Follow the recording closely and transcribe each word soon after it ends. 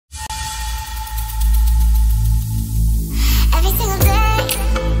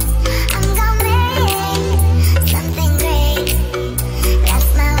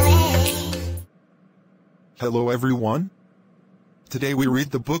Hello everyone. Today we read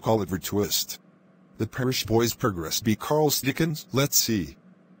the book Oliver Twist. The Parish Boy's Progress by Carl Dickens. Let's see.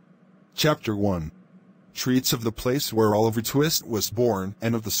 Chapter 1. Treats of the place where Oliver Twist was born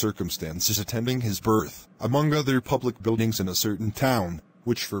and of the circumstances attending his birth, among other public buildings in a certain town,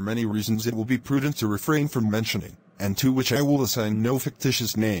 which for many reasons it will be prudent to refrain from mentioning, and to which I will assign no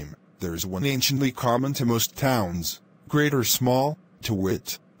fictitious name. There is one anciently common to most towns, great or small, to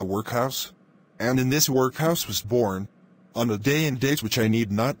wit, a workhouse. And in this workhouse was born, on a day and date which I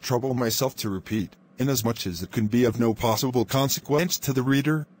need not trouble myself to repeat, inasmuch as it can be of no possible consequence to the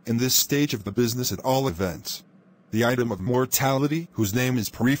reader, in this stage of the business at all events, the item of mortality whose name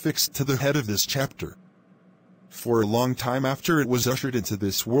is prefixed to the head of this chapter. For a long time after it was ushered into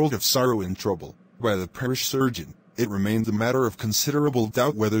this world of sorrow and trouble, by the parish surgeon, it remained a matter of considerable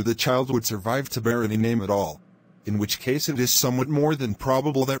doubt whether the child would survive to bear any name at all. In which case it is somewhat more than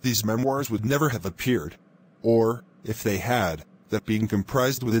probable that these memoirs would never have appeared. Or, if they had, that being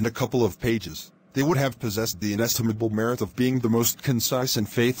comprised within a couple of pages, they would have possessed the inestimable merit of being the most concise and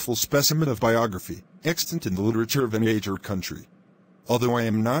faithful specimen of biography, extant in the literature of any age or country. Although I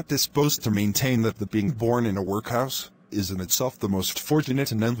am not disposed to maintain that the being born in a workhouse is in itself the most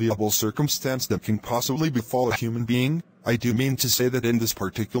fortunate and enviable circumstance that can possibly befall a human being, I do mean to say that in this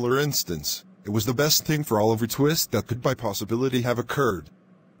particular instance, it was the best thing for Oliver Twist that could by possibility have occurred.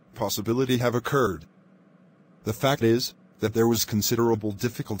 The fact is, that there was considerable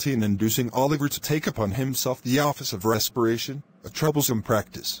difficulty in inducing Oliver to take upon himself the office of respiration, a troublesome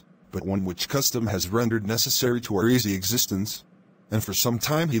practice, but one which custom has rendered necessary to our easy existence. And for some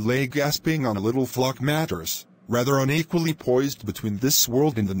time he lay gasping on a little flock mattress, rather unequally poised between this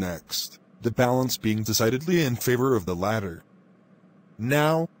world and the next, the balance being decidedly in favor of the latter.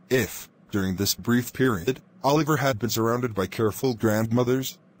 Now, if, during this brief period, Oliver had been surrounded by careful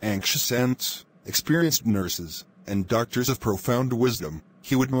grandmothers, anxious aunts, experienced nurses, and doctors of profound wisdom,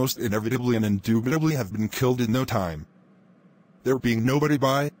 he would most inevitably and indubitably have been killed in no time. There being nobody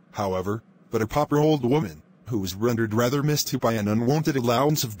by, however, but a pauper old woman, who was rendered rather misty by an unwonted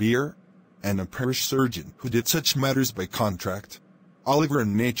allowance of beer, and a parish surgeon who did such matters by contract, Oliver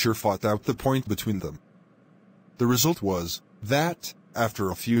and nature fought out the point between them. The result was, that, after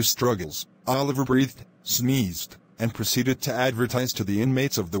a few struggles, Oliver breathed, sneezed, and proceeded to advertise to the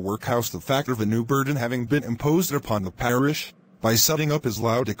inmates of the workhouse the fact of a new burden having been imposed upon the parish, by setting up as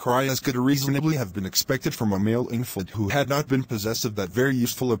loud a cry as could reasonably have been expected from a male infant who had not been possessed of that very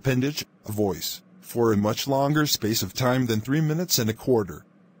useful appendage, a voice, for a much longer space of time than 3 minutes and a quarter.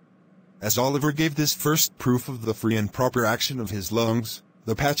 As Oliver gave this first proof of the free and proper action of his lungs,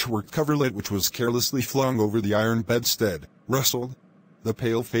 the patchwork coverlet which was carelessly flung over the iron bedstead, rustled. The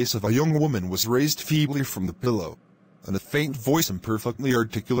pale face of a young woman was raised feebly from the pillow, and a faint voice imperfectly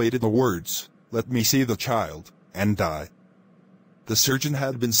articulated the words, "Let me see the child, and die." The surgeon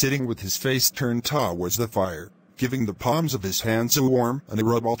had been sitting with his face turned towards the fire, giving the palms of his hands a warm and a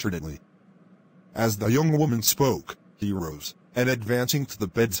rub alternately. As the young woman spoke, he rose, and advancing to the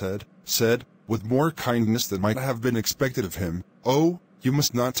bedside, said, with more kindness than might have been expected of him, "Oh, you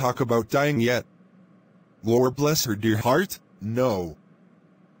must not talk about dying yet." "Lord bless her dear heart, no,"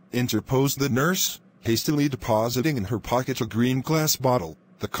 interposed the nurse, hastily depositing in her pocket a green glass bottle,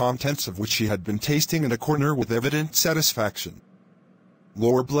 the contents of which she had been tasting in a corner with evident satisfaction.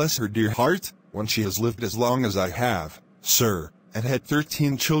 "Lord bless her dear heart, when she has lived as long as I have, sir, and had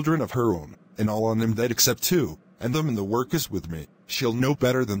 13 children of her own, and all on them dead except 2, and them in the workus with me, she'll know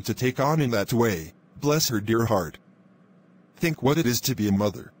better than to take on in that way, bless her dear heart. Think what it is to be a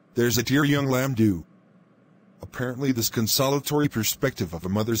mother, there's a dear young lamb do." Apparently this consolatory perspective of a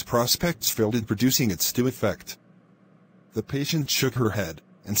mother's prospects failed in producing its due effect. The patient shook her head,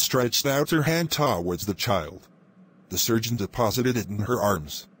 and stretched out her hand towards the child. The surgeon deposited it in her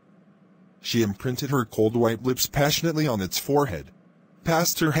arms. She imprinted her cold white lips passionately on its forehead,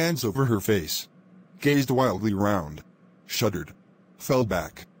 passed her hands over her face, gazed wildly round, shuddered, fell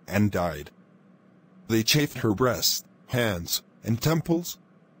back, and died. They chafed her breast, hands, and temples,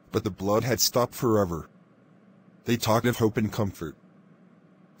 but the blood had stopped forever. They talked of hope and comfort.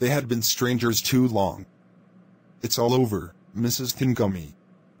 They had been strangers too long. "It's all over, Mrs. Thingummy,"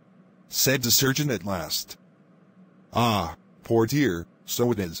 said the surgeon at last. "Ah, poor dear,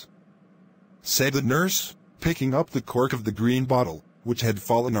 so it is," said the nurse, picking up the cork of the green bottle, which had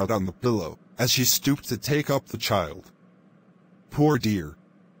fallen out on the pillow, as she stooped to take up the child. "Poor dear.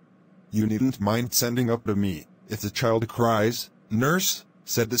 You needn't mind sending up to me, if the child cries, nurse,"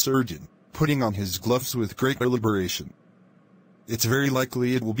 said the surgeon, putting on his gloves with great deliberation. "It's very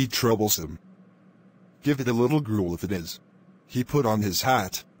likely it will be troublesome. Give it a little gruel if it is." He put on his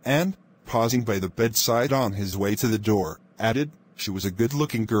hat, and, pausing by the bedside on his way to the door, added, "She was a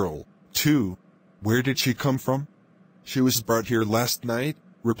good-looking girl, too. Where did she come from?" "She was brought here last night,"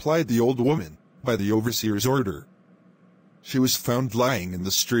 replied the old woman, "by the overseer's order. She was found lying in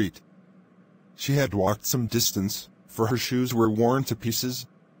the street. She had walked some distance, for her shoes were worn to pieces.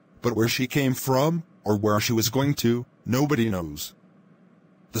 But where she came from, or where she was going to, nobody knows."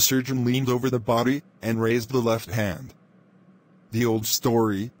 The surgeon leaned over the body, and raised the left hand. "The old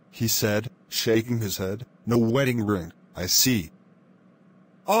story," he said, shaking his head. "No wedding ring, I see."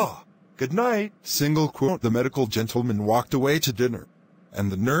 "Ah, good night." Single quote. The medical gentleman walked away to dinner.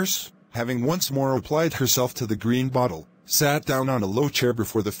 And the nurse, having once more applied herself to the green bottle, sat down on a low chair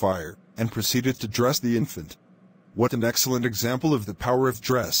before the fire, and proceeded to dress the infant. What an excellent example of the power of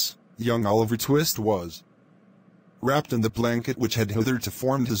dress young Oliver Twist was. Wrapped in the blanket which had hitherto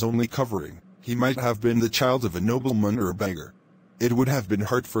formed his only covering, he might have been the child of a nobleman or a beggar. It would have been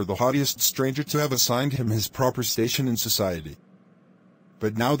hard for the haughtiest stranger to have assigned him his proper station in society.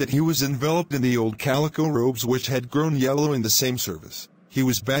 But now that he was enveloped in the old calico robes which had grown yellow in the same service, he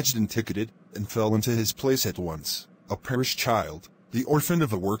was badged and ticketed, and fell into his place at once, a parish child, the orphan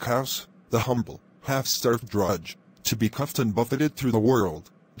of a workhouse, the humble, half-starved drudge, to be cuffed and buffeted through the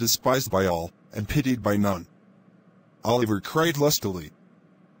world, despised by all, and pitied by none. Oliver cried lustily.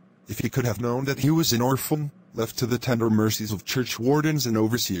 If he could have known that he was an orphan, left to the tender mercies of church wardens and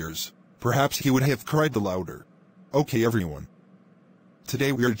overseers, perhaps he would have cried the louder. Okay everyone.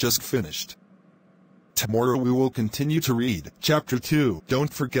 Today we are just finished. Tomorrow we will continue to read Chapter 2.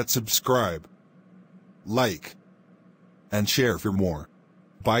 Don't forget subscribe, like, and share for more.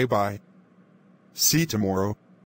 Bye bye. See you tomorrow.